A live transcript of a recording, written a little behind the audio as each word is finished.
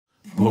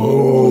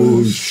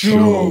Post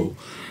show.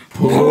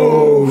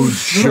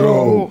 Post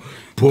show.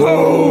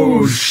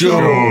 Post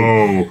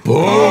show.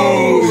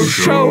 Post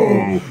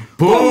show.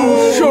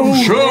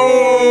 Post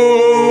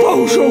show.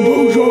 Post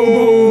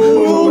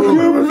show.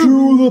 Welcome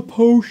to the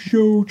post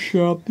show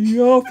chat, the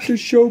after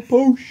show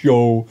post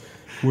show,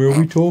 where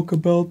we talk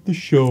about the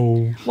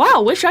show.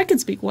 Wow, wish I could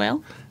speak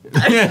whale.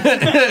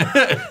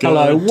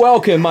 Hello,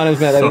 welcome. My name's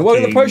Matt.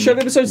 Welcome to the post show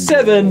episode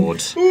 7. Welcome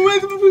to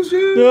the post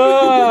show.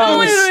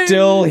 Oh,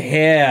 still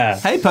here.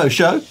 Hey, post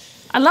show.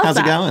 I love How's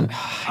that. it going?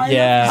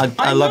 Yeah,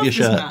 I love your this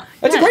shirt. map.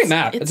 it's a great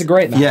map. It's a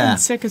great map. Yeah.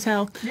 It's sick as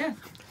hell. Yeah.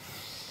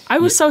 I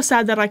was so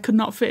sad that I could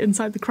not fit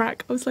inside the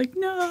crack. I was like,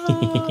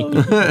 no.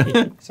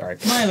 Sorry.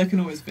 Myla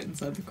can always fit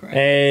inside the crack.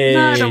 Hey.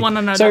 No, I don't want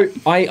to know So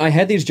that. I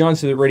had these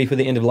giants ready for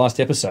the end of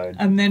last episode,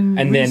 And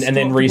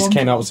then Rhys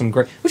came out with some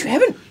great, which we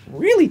haven't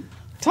really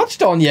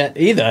touched on yet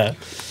either.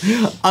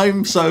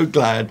 I'm so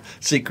glad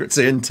secrets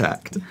are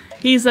intact.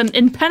 He's an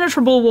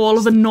impenetrable wall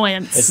of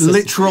annoyance. It's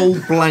Literal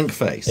blank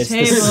face. It's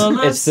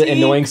the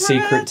annoying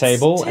secret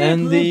table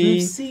and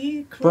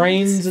the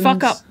brains and...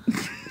 Fuck up.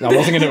 I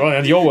wasn't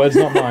going to... Your words,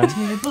 not mine.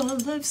 Table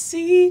of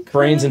secrets.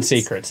 Brains and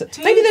Secrets.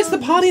 Maybe that's the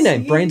party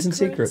name. Brains and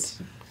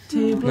Secrets.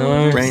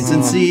 No. Brains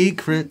and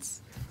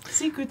secrets.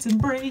 Secrets and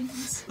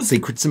brains.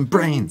 Secrets and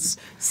brains.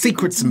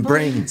 Secrets and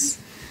brains.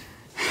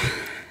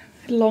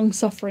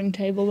 Long-suffering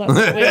table, that's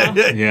what we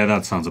are. Yeah,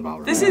 that sounds about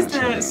right. This is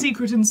the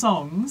secret and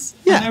songs.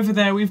 Yeah. And over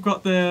there we've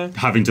got the...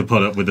 Having to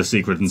put up with the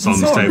secret and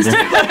songs Songs. table.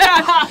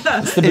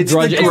 It's the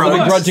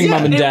begrudging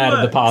mum and It dad of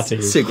the works.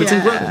 party. Secrets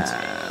and groans.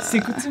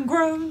 Secrets and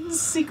groans.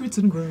 Secrets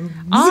and groans.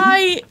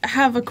 I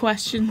have a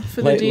question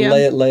for the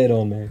DM. Lay it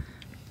on me.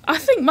 I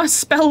think my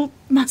spell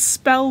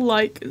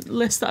like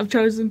list that I've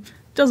chosen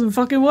doesn't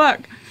fucking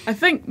work. I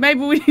think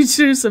maybe we need to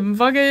do some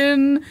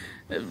fucking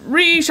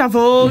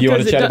reshuffle. You want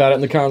 'cause to chat do- about it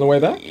in the car on the way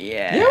back?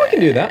 Yeah. Yeah, we can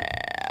do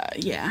that.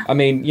 Yeah. I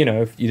mean, you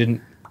know, if you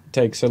didn't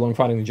take so long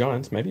fighting the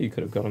giants, maybe you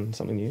could have gotten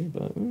something new,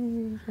 but...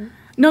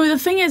 No, the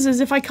thing is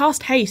if I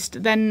cast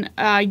haste, then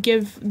I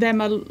give them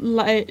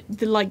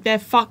they're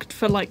fucked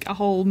for like a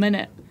whole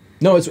minute.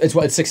 No, it's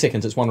 6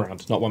 seconds. It's 1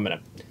 round, not 1 minute.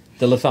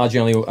 The lethargy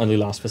only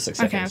lasts for 6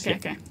 Okay,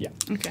 seconds. okay. Yeah.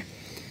 Okay.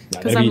 No,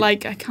 Because I'm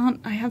like, I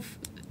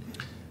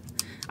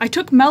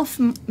took Melf's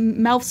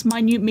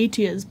minute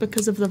meteors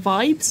because of the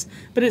vibes,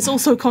 but it's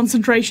also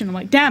concentration. I'm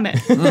like, damn it.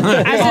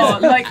 Oh,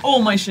 like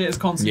all my shit is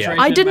concentration.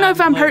 I didn't know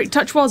man. Vampiric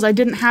Touch was. I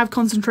didn't have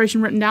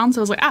concentration written down, so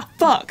I was like,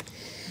 fuck.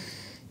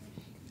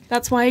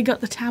 That's why I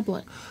got the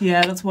tablet.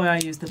 Yeah, that's why I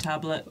use the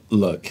tablet.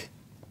 Look,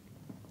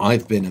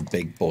 I've been a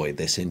big boy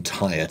this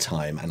entire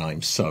time, and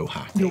I'm so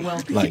happy. You're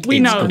welcome. We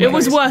it's know. great. It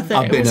was worth it.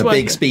 I've It been was a worth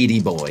big, it. speedy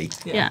boy,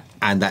 Yeah.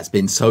 and that's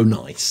been so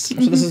nice. So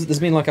this has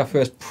been like our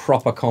first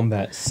proper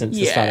combat since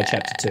the start of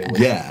chapter 2.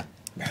 which Yeah.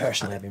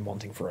 personally I've been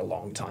wanting for a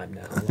long time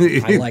now.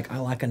 I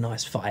like a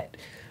nice fight.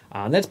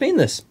 And that's been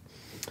this.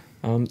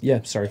 Yeah,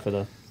 sorry for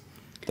the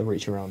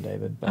reach around,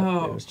 David, but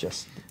it was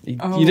just you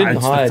didn't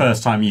It's hide. the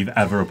first time you've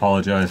ever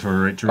apologised for a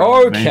reach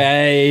around me.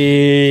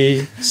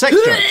 Okay. Sex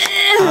jokes.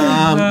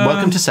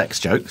 Welcome to Sex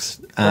Jokes.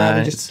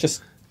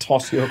 Just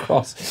toss you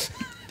across.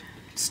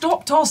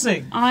 Stop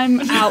tossing.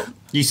 I'm out.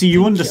 You see,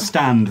 you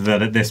understand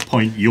that at this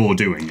point you're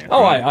doing it.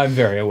 Oh, right? I'm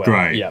very aware.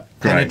 Great. Yeah.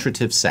 Great.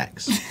 Penetrative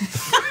sex.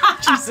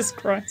 Jesus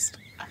Christ.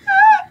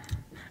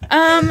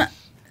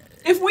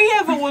 If we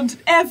ever wanted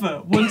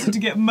to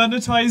get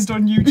monetized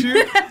on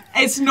YouTube,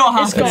 it's not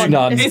happening. gone.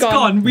 done. It's It's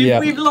gone. gone. Yeah.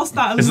 We've lost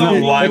that a Isn't that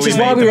long why Which is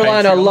we why made we the rely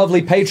on our Patreon?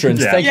 lovely patrons.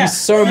 Yeah. Thank Yeah. you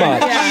so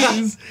much.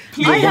 Please.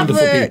 I have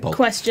wonderful a people.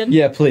 question.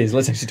 Yeah, please,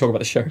 let's actually talk about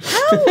the show.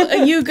 How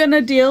are you going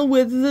to deal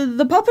with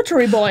the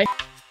puppetry boy?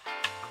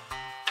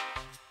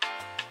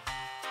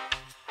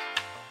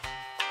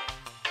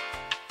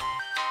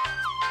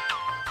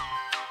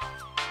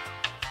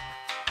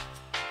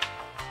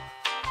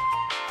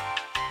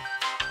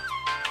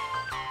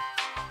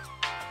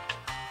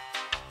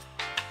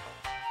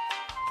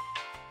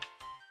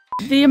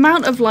 The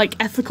amount of like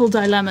ethical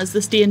dilemmas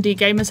this D&D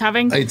game is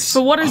having It's-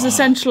 for what is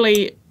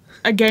essentially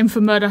a game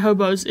for murder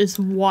hobos is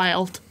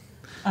wild.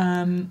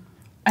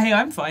 Hey,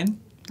 I'm fine,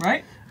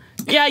 right?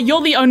 Yeah,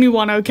 you're the only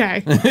one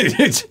okay.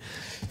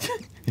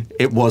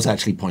 It was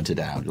actually pointed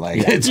out.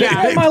 Like,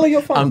 Yeah. Myla,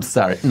 you're fine. I'm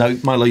sorry. No,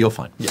 Milo, you're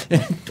fine.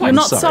 You're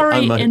not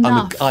sorry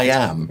enough. I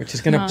am. Which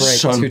is going to break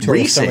So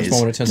Tutori'al so much Rhys more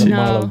when it turns out No.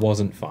 Myla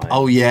wasn't fine.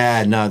 Oh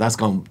yeah, no, he's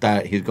going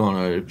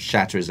to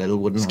shatter his little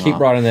wooden Keep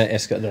heart. riding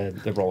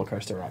the roller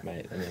coaster up,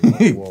 mate, and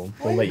then we'll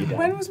let you down.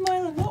 When was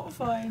Myla not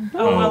fine?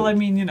 Oh, well, I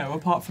mean,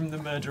 apart from the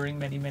murdering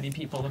many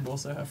people and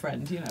also her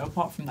friend,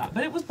 apart from that.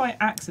 But it was by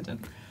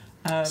accident.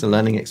 It's a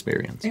learning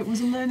experience. It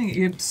was a learning.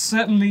 It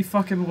certainly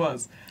fucking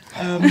was.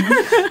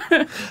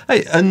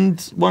 Hey, and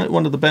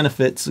one of the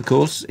benefits, of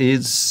course,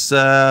 is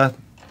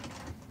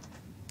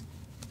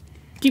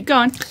Keep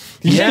going.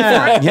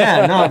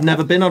 yeah. No, I've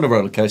never been on a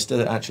roller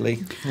coaster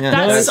actually. Yeah,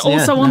 That's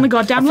also on the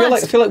goddamn I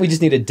list. feel like we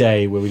just need a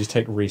day where we just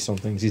take Rhys on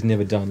things he's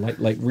never done,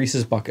 like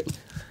Rhys's bucket,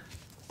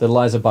 the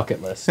Liza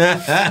bucket list.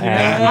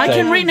 I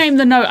can rename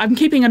the note. I'm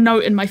keeping a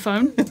note in my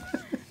phone.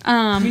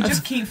 We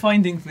just keep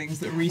finding things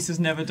that Rhys has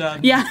never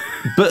done. Yeah.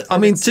 But I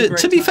mean, it's a to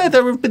great be time. fair,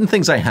 there have been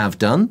things I have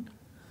done.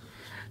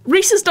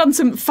 Rhys has done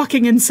some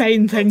fucking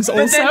insane things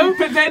also.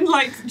 But then,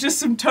 like, just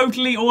some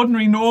totally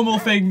ordinary, normal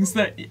things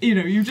that, you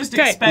know, you just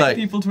expect Like-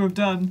 people to have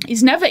done.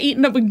 He's never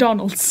eaten at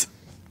McDonald's.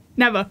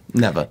 Never.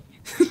 Never.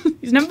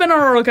 He's never been on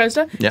a roller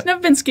coaster. Yep. He's never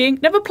been skiing.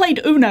 Never played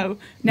Uno.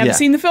 Never Yeah.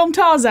 seen the film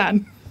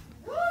Tarzan.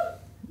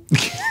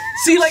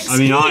 See, like, I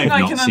mean, skiing I've I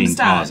not can seen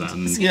understand.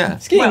 Tarzan. Yeah.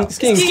 Skiing's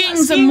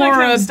a skiing I more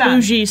can a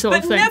understand. bougie sort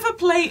of But thing. never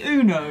play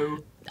Uno.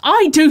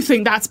 I do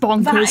think that's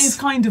bonkers. That is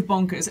kind of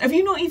bonkers. Have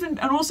you not even,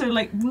 and also,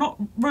 like, not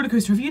roller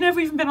coaster, have you never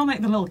even been on,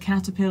 like, the little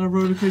caterpillar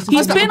roller coaster?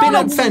 He's I've been been on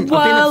at a I've been at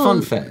well-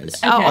 fun fairs.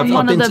 Oh, on I've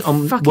one of been the to,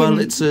 on fucking-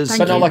 Wurlitzers, Thank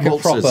But not like a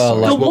waltzers. proper,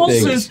 like, The what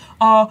big- waltzers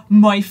are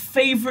my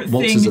favourite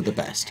Waltzers thing are the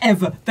best.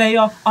 ever. They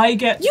are, I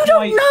get You don't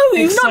quite know,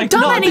 you've not excited.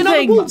 done No, I've been on a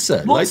anything.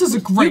 waltzer. Waltzers are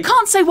great. You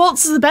can't say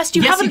waltz is the best.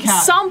 You Yes, haven't he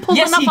can. sampled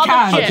Yes, enough he other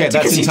can. shit. Okay, that's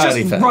Because he's entirely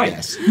just fair. right.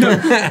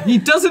 Yes. He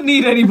doesn't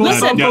need any more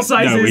Listen- sample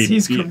sizes.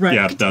 He's yeah,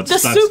 correct. The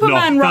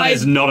Superman not, ride That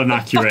is not an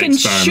accurate fucking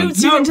experiment.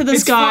 shoots you No, into the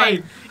it's sky.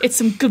 fine. It's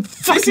some good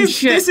fucking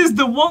shit. This is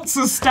the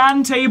waltzer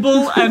stand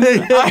table, and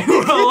I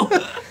will.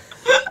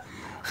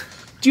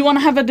 Do you want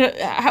to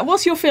have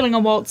what's your feeling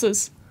on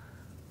waltzers?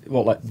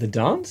 What, like the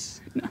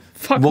dance?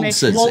 Fuck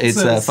Waltzers. me. It's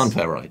a Waltzers. fun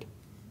fair ride.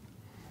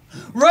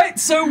 Right,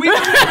 so we're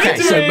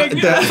doing.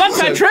 Fun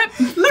fair trip.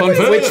 Fun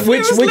fair. Which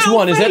Those little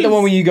one? Is that the things.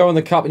 one where you go on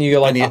the cup and you go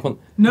like And you- up on...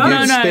 No,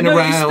 You spin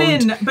around. You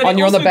spin, but And it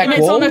you're on the also back goes-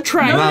 It's wall? on a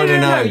track.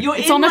 No. You're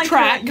It's in on a like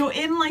track. You're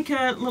in like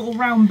a little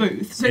round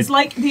booth, so it's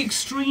like the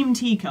extreme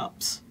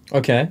teacups.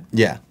 Okay.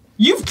 Yeah.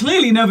 You've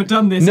clearly never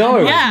done this. No.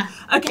 have you? Yeah.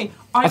 Okay.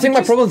 I think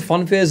my problem with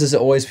fun fairs is it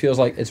always feels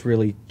like it's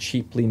really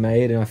cheaply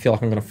made and I feel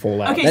like I'm going to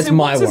fall out. Okay, That's so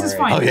my waltzers worry. is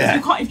fine. Oh,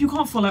 yeah. If you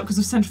can't fall out because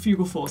of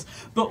centrifugal force,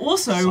 but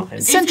also if you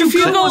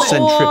Centrifugal could- or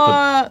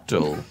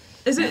Centripetal.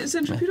 Is it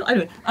centrifugal? I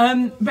don't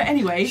know. But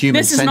anyway, Human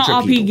this is not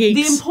centripetal. RP the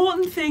Geeks.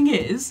 important thing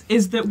is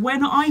that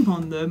when I'm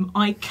on them,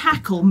 I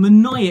cackle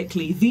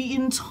maniacally the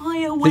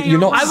entire way. You're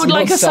not- I would I'm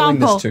like not a selling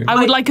this sample. to. I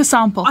would like a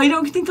sample. I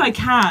don't think I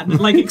can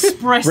like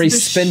express the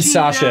Rhys, spin sheer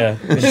Sasha.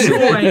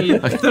 joy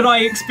that I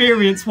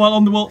experienced while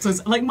on the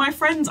waltzers. Like my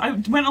friends, I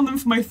went on them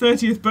for my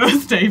 30th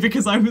birthday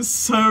because I was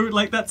so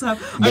like that's how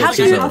I was like,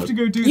 you- I have to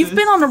go do You've this.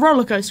 been on a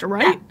roller coaster,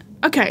 right?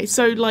 Okay,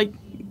 so like,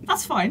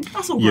 That's fine.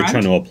 That's all You're grand.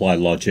 trying to apply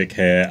logic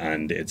here,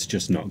 and it's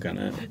just not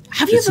gonna.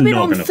 have you it's ever been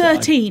not on gonna fly.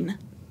 13?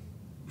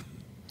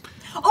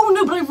 Oh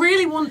no, but I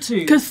really want to.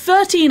 Because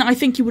 13, I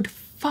think you would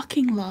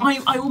fucking love.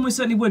 I almost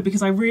certainly would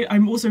because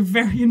I'm also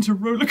very into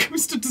roller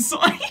coaster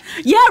design.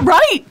 Yeah,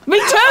 right. Me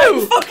I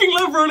too. fucking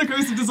love roller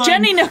coaster design.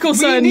 Jenny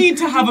Nicholson, We need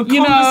to have a you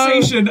know-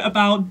 conversation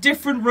about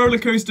different roller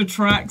coaster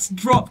tracks,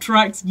 drop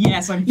tracks.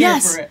 Yes, I'm here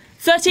Yes. for it.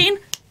 13,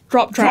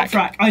 drop Drop track.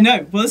 track. I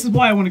know. Well, this is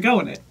why I want to go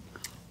on it.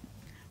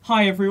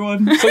 Hi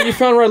everyone. So you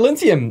found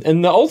Rylinthium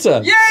in the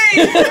altar.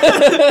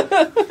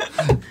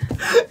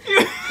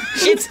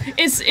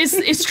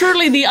 It's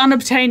truly the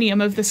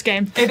unobtainium of this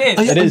game. It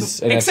is. It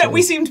is. It Except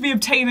we actually seem to be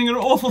obtaining an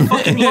awful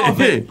fucking lot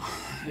of it.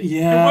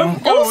 Yeah.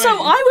 Won't go Also, away.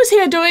 I was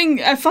here doing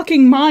a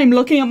fucking mime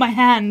looking at my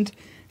hand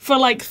for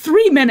like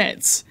 3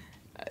 minutes.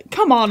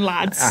 Come on,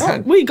 lads.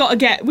 We gotta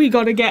get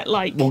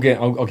like. I'll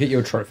get you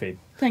a trophy.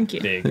 Thank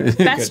you. There you go.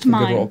 Best Good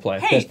mime. role play.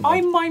 Hey, Best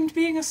mime. I mimed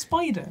being a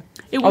spider.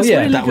 It was yeah,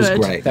 really That was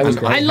good. great. That was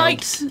And great. I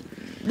liked.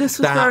 This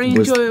was very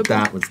enjoyable.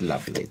 That was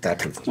lovely.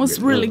 That was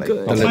really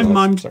good. The My little-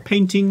 mum's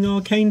painting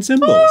arcane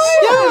symbols.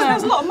 Yeah,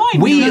 there's a lot of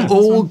mime. We in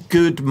all this one.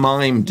 good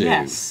mime do.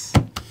 Yes.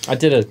 I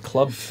did a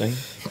club thing.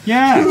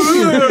 Yeah.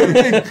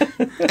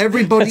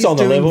 Everybody's It's on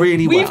the doing level.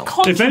 really We've well.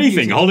 contributed. If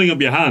anything, holding up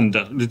your hand,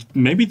 it's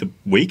maybe the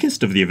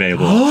weakest of the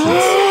available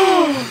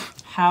options.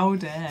 How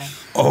dare.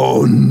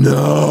 Oh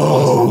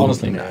no!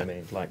 Honestly,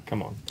 Naomi, like,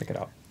 come on, pick it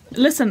up.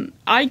 Listen,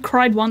 I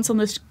cried once on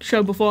this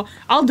show before.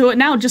 I'll do it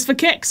now just for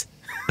kicks.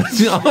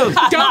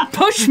 Don't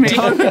push me.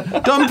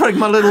 Don't break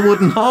my little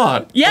wooden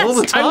heart. Yes, all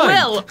the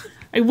time.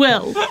 I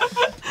will.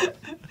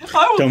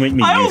 Don't make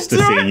me used to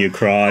seeing you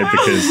cry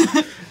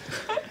because,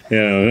 you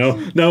know,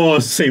 no one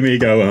wants to see me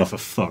go, oh, for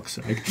fuck's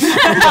sake.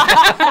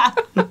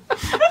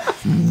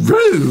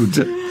 Rude.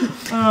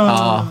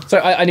 So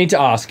I need to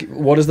ask,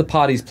 what is the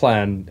party's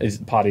plan? Is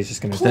the party's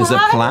just going to... There's a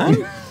plan.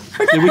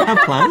 Do we have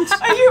plans?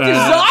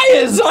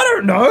 desires! I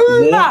don't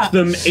know! Walk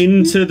them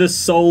into the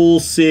Soul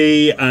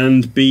Sea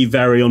and be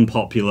very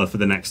unpopular for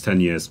the next 10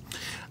 years.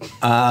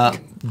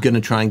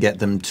 Gonna try and get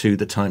them to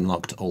the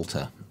time-locked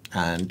altar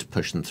and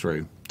push them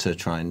through to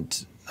try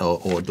and,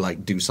 or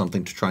like do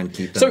something to try and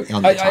keep them So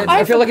on the time.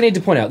 I feel like I need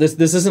to point out, this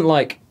isn't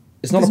like...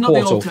 It's not It's a not the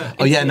portal. altar.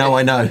 Oh yeah, no,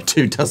 I know.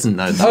 Who doesn't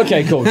know that?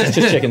 Okay, cool. Just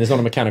checking. There's not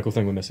a mechanical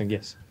thing we're missing.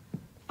 Yes.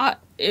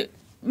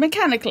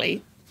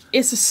 Mechanically,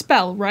 it's a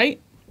spell, right?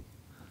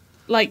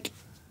 Like,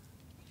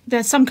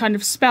 there's some kind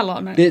of spell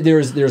on it. There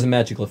is a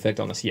magical effect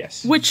on this,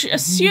 yes. Which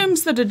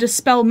assumes that a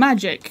dispel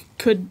magic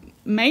could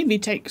maybe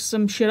take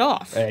some shit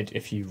off. And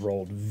if you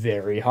rolled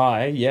very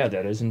high, yeah,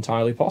 that is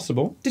entirely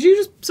possible. Did you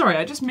just... Sorry,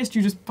 I just missed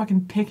you just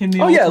fucking picking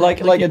the... Oh yeah,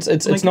 altar, like it-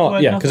 it's like it not, were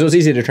yeah, because nothing. it was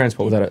easier to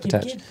transport without it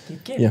attached. You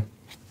get. Yeah.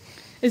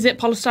 Is it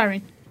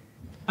polystyrene?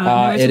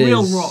 No, it's It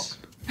real is- rock.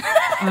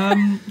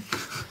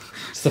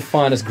 It's the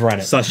finest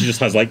granite. Sasha just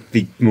has like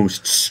the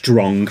most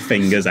strong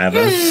fingers ever.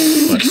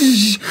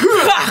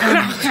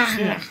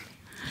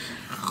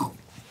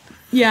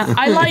 Yeah,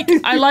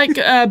 I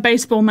like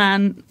Baseball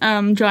Man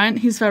Giant.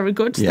 He's very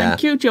good. Yeah.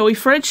 Thank you. Joey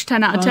Fridge,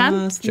 10 out of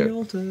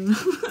 10.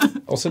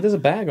 Also, there's a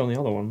bag on the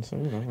other one, so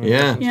you know.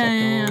 Yeah.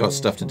 Yeah. Got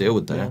stuff to deal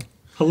with there.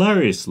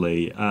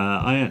 Hilariously,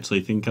 I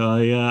actually think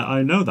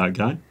I know that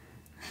guy.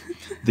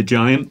 The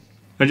giant.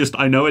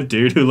 I know a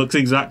dude who looks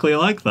exactly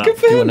like that. Do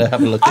you want to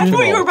have a look at I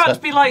thought you were Walter? about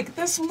to be like,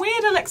 there's some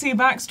weird Alexei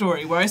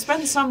backstory where I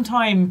spent some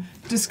time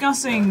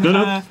discussing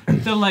No.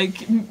 the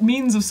like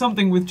means of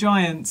something with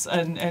giants,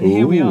 and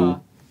here we Ooh.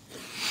 are.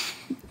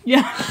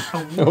 Yeah.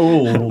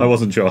 Oh. I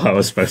wasn't sure how I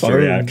was supposed to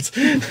react.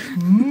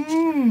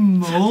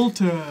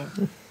 Walter.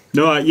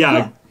 No,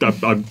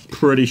 I'm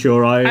pretty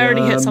sure I I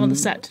already hit some of the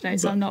set today,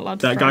 so I'm not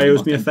allowed to That throw guy any owes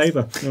more me a things.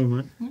 favour. Never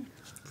mind.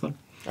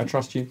 I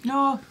trust you.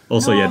 No.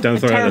 Also, no, yeah, don't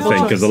throw terrible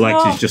anything because choice.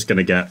 Alexei's just going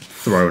to get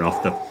thrown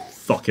off the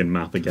fucking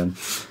map again.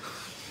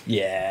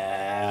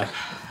 Yeah.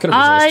 Could've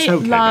I resisted.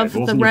 okay, love babe, the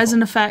wasn't your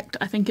resin effect.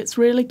 I think it's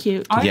really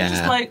cute. I Yeah.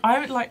 just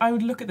I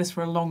would look at this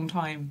for a long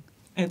time.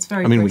 It's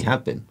very. I mean, we pretty.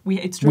 have been.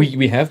 It's true.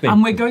 We have been.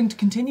 And we're going to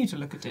continue to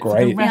look at it for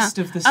the Great. rest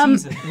of the Um,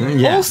 season.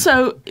 Yeah.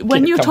 Also,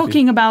 when it you're comfy.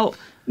 talking about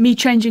me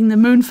changing the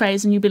moon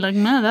phase and you'd be like,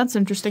 no, that's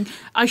interesting,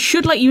 I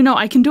should let you know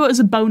I can do it as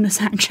a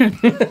bonus action.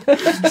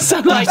 So,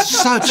 like,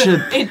 Such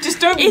a... It just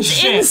don't be it's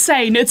shit.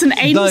 insane. It's an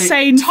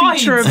insane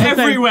Tides feature of the thing.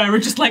 everywhere are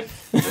just like,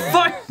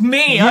 fuck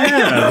me.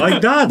 Yeah,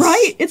 like that's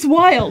Right? It's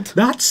wild.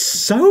 That's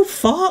so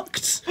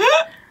fucked.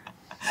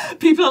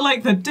 People are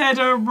like, the dead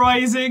are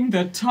rising,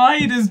 the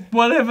tide is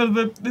whatever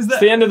the is that. It's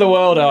the end of the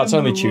world. Oh, it's End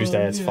of only the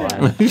Tuesday.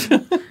 world, It's yeah.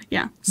 fine.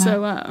 Yeah.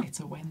 So, It's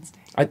a Wednesday.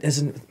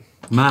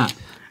 Matt,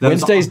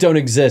 Wednesdays don't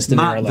exist in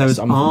Matt, RLS. those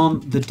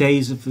aren't the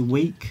days of the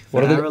week.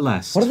 What are the-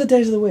 RLS. What are the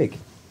days of the week?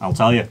 I'll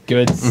tell you.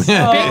 Good.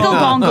 Bingle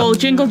Bongle,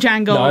 Jingle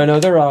Jangle, No,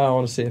 there are. I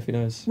want to see if he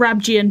knows.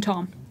 Rabji and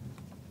Tom.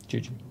 Choo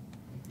choo.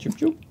 Choop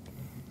choop.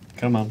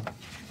 Come on.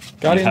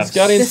 Guardians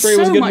There's 3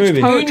 was a so good much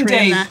movie. poetry. Moon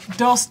Day, in there.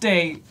 DOS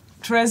Day,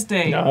 Tres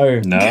Day, No.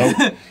 No,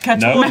 no,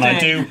 Catamone. I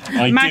do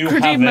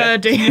Macrady have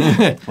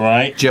it. Murdy.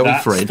 Right, Joey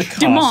that's Fridge. the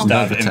Dumont.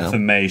 Karstav Novotel.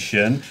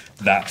 information.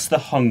 That's the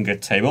hunger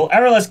table.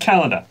 RLS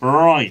calendar.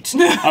 Right.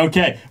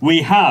 Okay,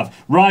 we have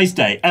Rise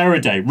Day,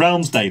 Era Day,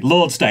 Realms Day,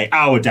 Lord's Day,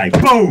 Our Day.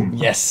 Boom!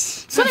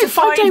 Yes. It's only a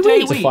 5-day 5-day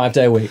week. It's a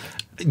 5-day week.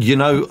 You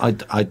know, I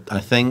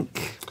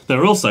think... There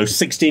are also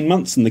 16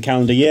 months in the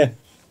calendar year.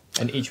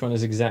 And each one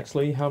is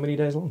exactly how many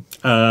days long?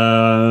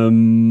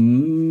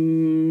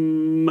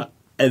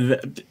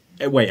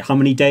 Wait, how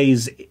many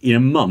days in a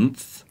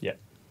month? Yeah.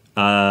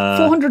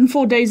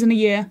 404 days in a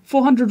year,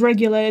 400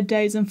 regulated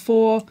days, and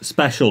 4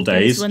 Special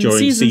days when during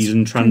seasons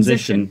season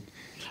transition.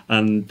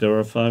 And there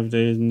are 5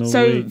 days in the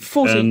So, week.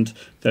 40. And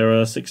there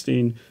are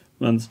 16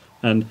 months.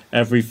 And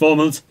every 4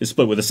 months is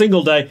split with a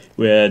single day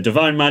where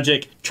divine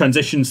magic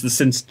transitions the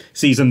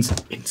seasons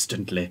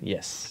instantly.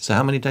 Yes. So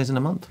how many days in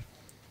a month?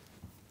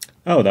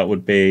 Oh, that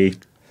would be...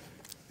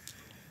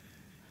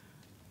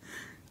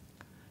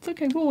 It's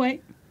okay, we'll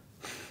wait.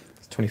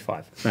 It's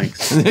 25.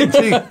 Thanks.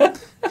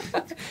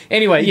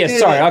 Anyway, yes,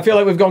 sorry. I feel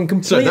like we've gone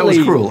completely... So that was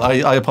cruel.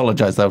 I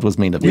apologise. That was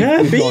mean of me.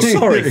 Yeah, be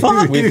sorry.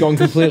 Fuck. We've gone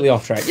completely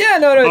off track. Yeah,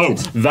 no. Oh,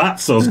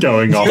 that's us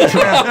going off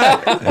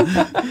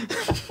track.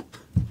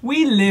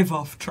 We live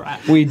off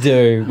track. We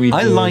do.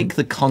 I like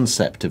the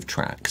concept of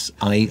tracks.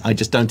 I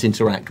just don't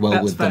interact well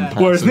That's with them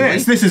fair. Whereas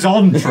personally. this is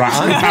on track.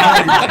 I'm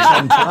very much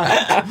on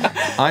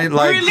track. I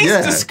like, We're at least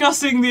yeah.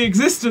 discussing the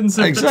existence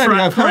of Exactly,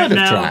 the track I've heard right of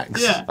now.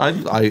 tracks. Yeah.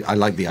 I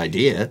like the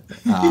idea.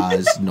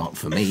 It's not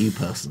for me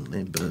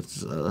personally, but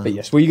But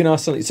yes, were you going to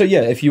ask something? So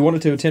yeah, if you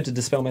wanted to attempt to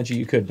dispel magic,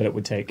 you could, but it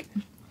would take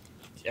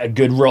a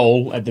good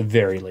roll at the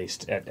very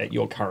least at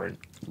your current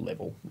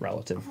level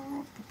relative.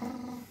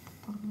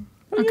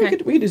 Okay.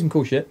 We could do some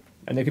cool shit,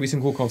 and there could be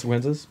some cool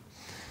consequences.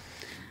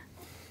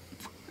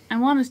 I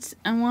want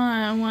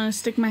to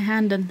stick my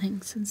hand in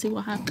things and see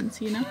what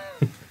happens, you know?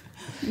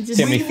 Just,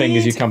 See how many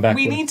fingers you come back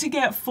We with. need to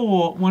get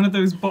one of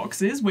those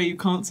boxes where you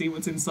can't see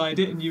what's inside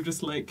it, and you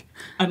just like,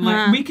 and like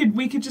Ah.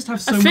 we could just have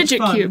so A much fidget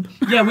fun. cube.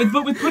 Yeah, with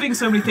putting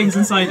so many things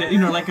inside it, you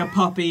know, like a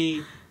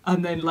puppy,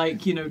 and then like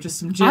just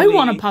some jelly. I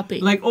want a puppy.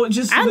 Like or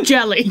just and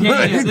jelly.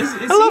 Yeah,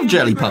 yeah. I love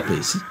jelly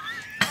puppies.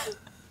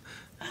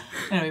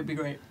 Anyway, it'd be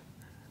great.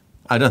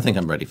 I don't think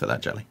I'm ready for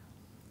that jelly.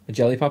 A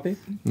jelly puppy?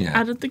 I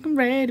Yeah. don't think I'm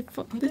ready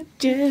for the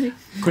jelly.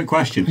 Quick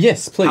question.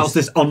 Yes, please. How's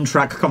this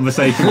on-track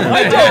conversation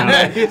going?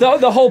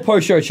 The whole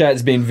post-show chat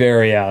has been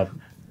very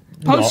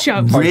Post-show.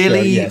 Post-show,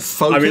 Really yes.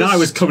 focused. I mean, I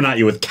was coming at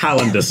you with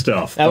calendar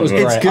stuff. That was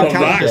but great. It's good that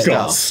calendar got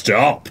stuff.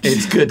 stopped.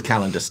 It's good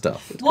calendar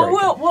stuff.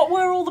 What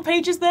were all the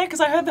pages there? Because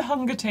I heard the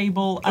hunger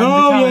table and the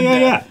Oh calendar.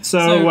 yeah.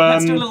 So,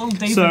 let's do a little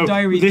David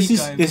diary this deep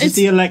is dive. this is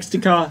the Alexei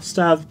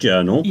Karstav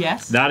journal.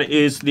 Yes. That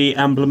is the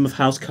emblem of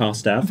House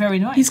Karstav. Very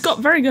nice. He's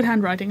got very good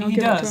handwriting. I'll He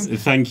give it does. to him.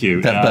 Thank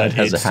you. That bird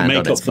has it's a hand to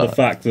on make up its for the butt.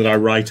 fact that I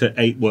write at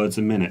 8 words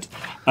a minute.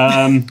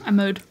 I'm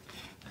owed.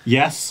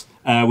 Yes.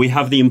 We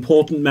have the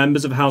important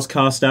members of House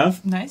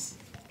Karstav. nice.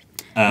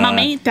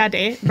 Mummy,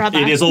 daddy, brother.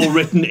 It is all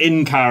written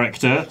in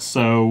character,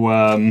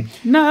 so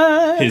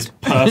No. his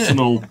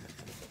personal...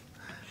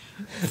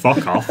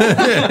 Fuck off.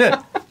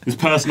 His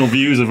personal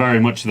views are very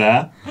much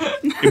there.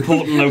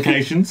 Important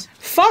locations.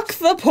 Fuck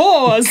the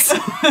pause.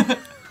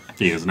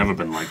 He has never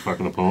been like fuck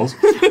the paws.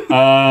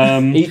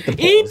 Eat the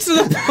Eat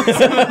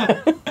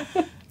the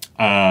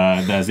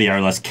There's the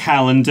RLS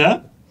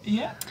calendar.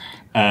 Yeah.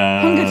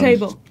 hunger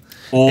table.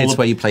 It's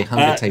where you play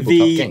Hunger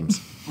Tabletop games.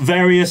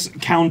 Various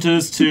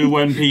counters to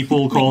when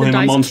people call the him a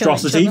dice kill each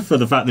monstrosity other. for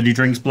the fact that he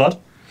drinks blood.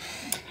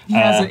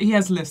 He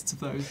has lists of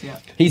those, yeah.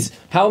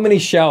 How many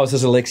showers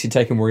has Alexei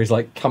taken where he's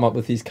like come up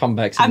with these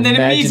comebacks And then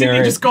immediately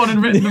imaginary... just gone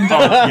and written them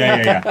down.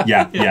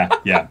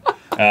 Yeah.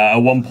 At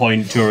one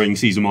point during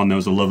season 1, there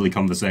was a lovely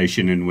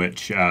conversation in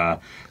which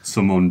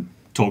someone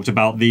talked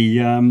about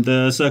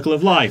the circle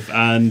of life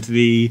and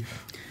the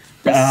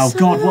oh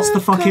god, what's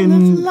the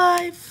fucking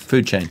life?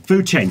 Food chain.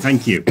 food chain?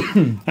 Thank you.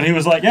 And he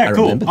was like, "Yeah,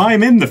 cool. remember that.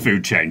 I'm in the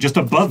food chain, just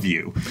above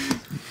you,"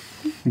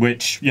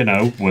 which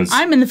was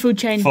I'm in the food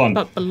chain, fun.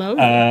 but below.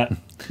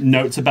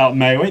 Notes about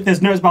Maywe.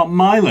 There's notes about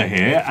Myla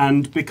here,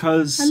 and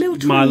because A little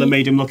tree. Myla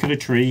made him look at a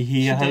tree,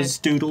 he has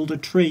doodled a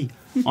tree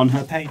on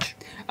her page.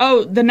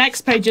 Oh, the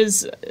next page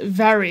is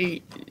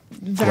very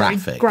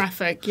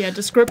graphic. Yeah,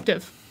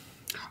 descriptive.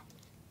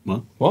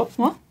 What? What?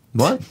 What?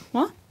 What?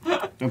 What?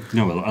 Oh,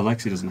 no,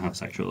 Alexei doesn't have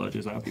sexual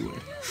urges. That would be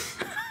weird.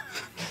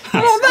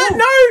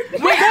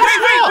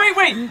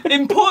 Wait.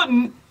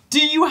 Important. Do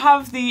you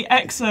have the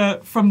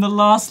excerpt from the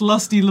last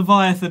Lusty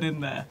Leviathan in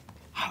there?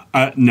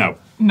 No.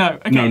 No.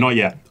 Okay. No, not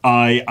yet.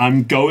 I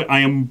am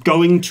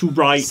going to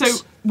write. So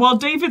while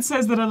David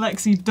says that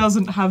Alexei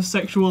doesn't have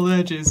sexual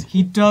urges,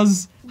 he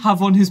does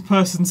have on his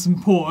person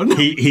some porn.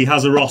 He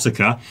has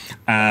erotica,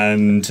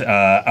 and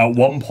at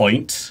one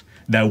point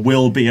there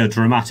will be a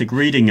dramatic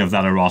reading of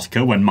that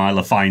erotica when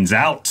Myla finds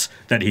out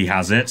that he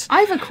has it.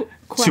 I have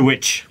a To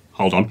which,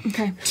 hold on.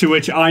 Okay. To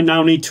which I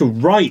now need to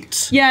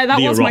write. Yeah, that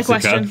the was my erotica.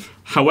 question.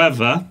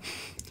 However,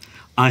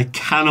 I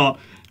cannot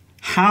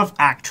have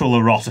actual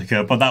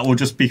erotica, but that will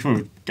just be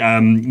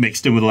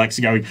mixed in with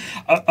Alexei going,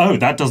 oh,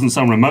 that doesn't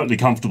sound remotely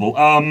comfortable.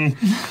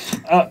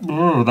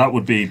 That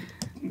would be...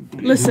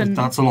 Listen.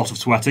 That's a lot of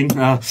sweating.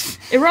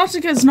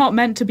 Erotica is not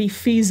meant to be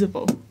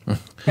feasible.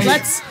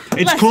 Let's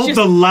Called just-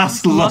 The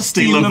Last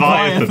Lusty Lusty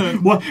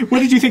Leviathan. Leviathan. Where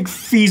did you think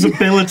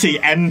feasibility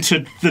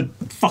entered the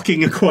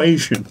fucking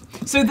equation?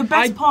 So the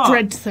I best part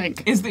dread to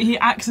think. is that he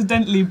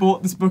accidentally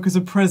bought this book as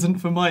a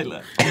present for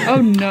Myla.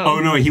 Oh no. Oh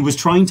no, he was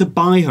trying to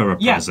buy her a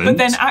Yeah, present. but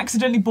then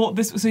accidentally bought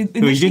this. So No,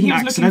 initially he didn't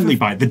was accidentally looking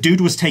buy it. The dude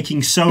was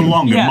taking so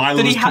long, Yeah, and Myla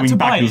that he was had coming to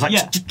back buy and was it, like,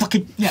 yeah. just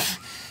fucking... Yeah.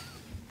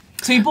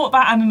 So he bought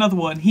that and another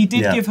one. He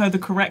did Yeah. give her the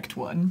correct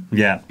one,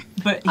 Yeah.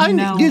 but he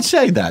now. You'd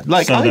say that.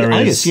 Like, So there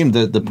I is assume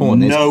that the porn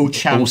no is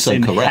chance also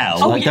in correct. hell.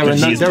 Oh, Like, yeah, there are but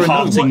no, She's there are no,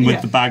 parting with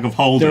yeah. the bag of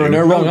holding. There are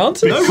no wrong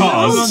answers.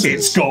 Because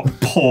it's got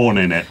porn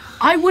in it.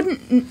 I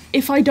wouldn't.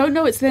 If I don't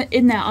know it's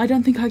in there, I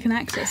don't think I can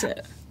access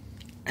it.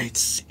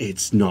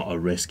 It's not a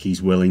risk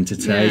he's willing to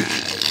take.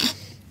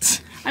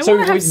 I So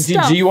want to have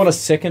stuff. do you want a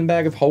second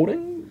bag of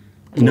holding?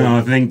 No,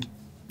 I think...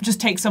 Just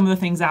take some of the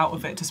things out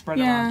of it to spread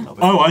Yeah. around a little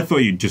bit. Oh, I thought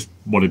you just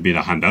wanted me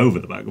to hand over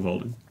the bag of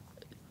holding.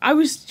 I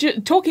was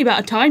talking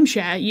about a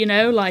timeshare, you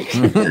know, like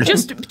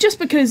just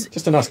because.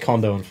 Just a nice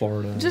condo in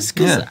Florida. Just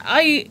because Yeah.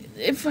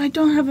 if I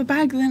don't have a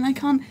bag, then I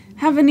can't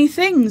have any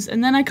things,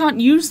 and then I can't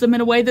use them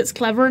in a way that's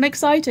clever and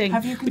exciting.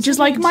 Have you which is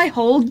like considered- my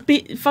whole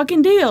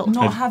fucking deal.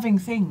 Not having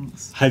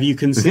things. Have you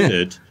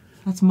considered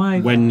That's my.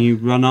 when you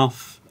run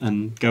off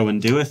and go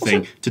and do a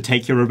thing to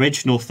take your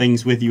original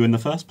things with you in the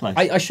first place?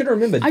 I should have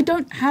remembered. I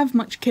don't have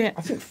much kit.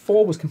 I think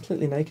 4 was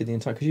completely naked the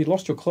entire... Because you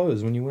lost your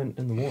clothes when you went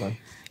in the water.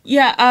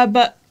 Yeah,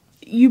 but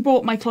you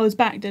brought my clothes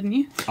back, didn't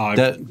you?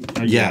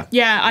 yeah.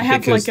 Yeah, I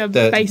have Because like a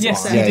the- basic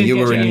Yes, set. you Yeah, did you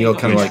get were in your- your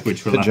kind of like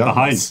which were left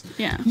pajamas. behind.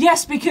 Yeah.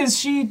 Yes, because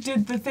she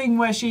did the thing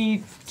where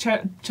she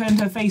turned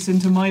her face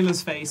into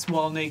Myla's face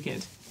while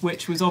naked,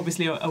 which was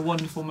obviously a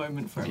wonderful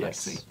moment for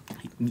Alexei.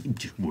 You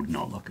just would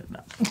not look at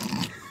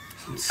that.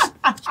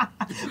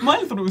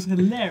 Myla thought it was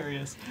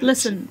hilarious.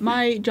 Listen,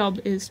 my job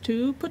is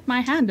to put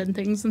my hand in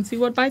things and see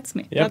what bites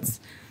me. Yep.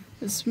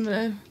 That's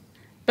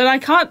but I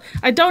can't.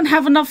 I don't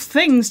have enough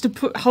things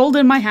to hold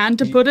in my hand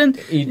to put in.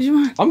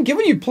 I'm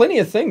giving you plenty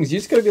of things. You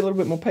just got to be a little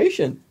bit more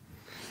patient.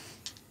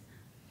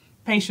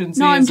 Patience.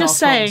 No, I'm is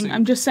just our saying. strong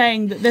I'm just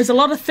saying that there's a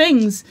lot of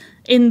things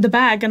in the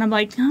bag, and I'm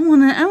like, I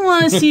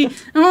wanna see.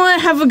 I wanna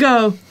have a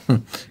go.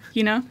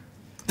 You know, suit.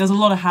 There's a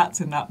lot of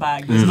hats in that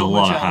bag. There's There's not a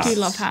lot much of else. I hats. do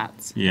love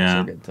hats.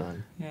 Yeah. It's a good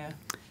time. Yeah.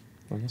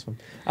 On this one.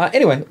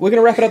 Anyway, we're going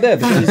to wrap it up there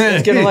because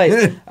it's getting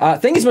late.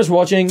 Thank you so much for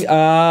watching.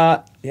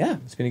 Yeah,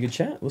 it's been a good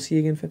chat. We'll see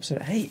you again for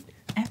episode 8.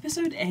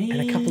 Episode 8.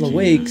 In a couple of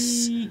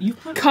weeks. You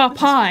put Car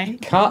pie.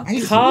 Car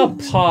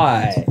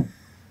pie.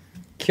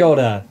 Kia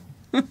ora.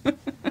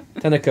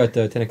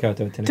 Tenakoto.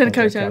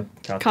 Tenakoto.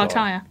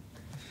 Cartaya.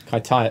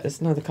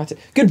 Kaitaya. No, the Kaitaya.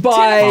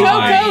 Goodbye. Tin of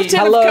cocoa. Tin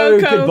of Hello.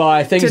 cocoa.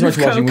 Goodbye. Thank you so Tin much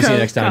of for watching. We'll see you cocoa.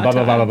 next time. Bye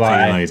bye bye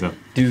bye See you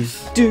bye.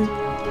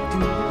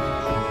 later. Do.